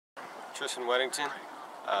Triston Wedington,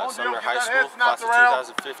 Sumner High School, class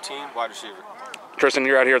of 2015, wide receiver. Triston,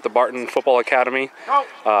 you're out here at the Barton Football Academy.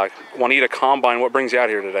 Juanita Combine, what brings you out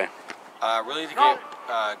here today? Really to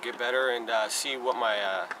get better and see what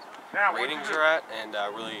my ratings are at, and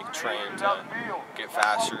really train to get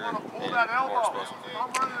faster and more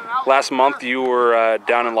explosive. Last month you were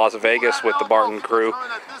down in Las Vegas with the Barton crew.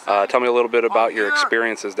 Tell me a little bit about your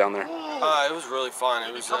experiences down there. It was really fun.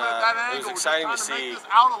 It was exciting to see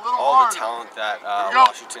all the talent that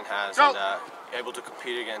Washington has and able to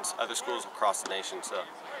compete against other schools across the nation. So.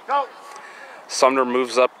 Sumner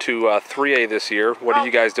moves up to 3A this year. What are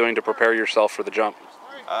you guys doing to prepare yourself for the jump?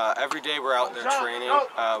 Every day we're out there training.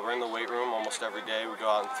 We're in the weight room almost every day. We go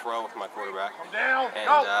out and throw with my quarterback,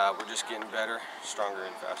 and we're just getting better, stronger,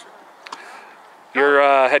 and faster. Your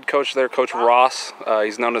head coach there, Coach Ross,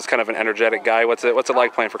 he's known as kind of an energetic guy. What's it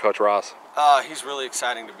like playing for Coach Ross? He's really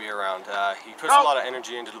exciting to be around. He puts a lot of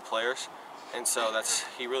energy into the players, and so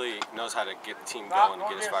he really knows how to get the team going and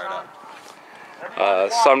get us fired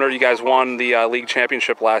up. Sumner, you guys won the league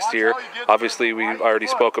championship last year. Obviously, we already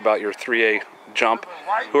spoke about your 3A jump.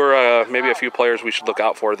 Who are maybe a few players we should look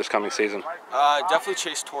out for this coming season? Definitely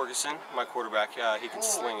Chase Torgerson, my quarterback. He can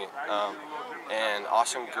sling it. And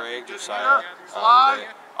Austin Gregg, Josiah.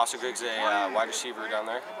 Austin Gregg's a wide receiver down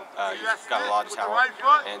there. He's got a lot of talent.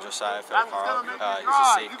 And Josiah Fedekaro, he's a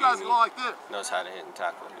safety and he knows how to hit and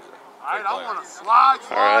tackle. He's a great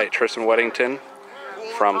player. All right, Triston Wedington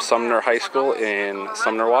from Sumner High School in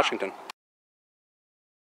Sumner, Washington.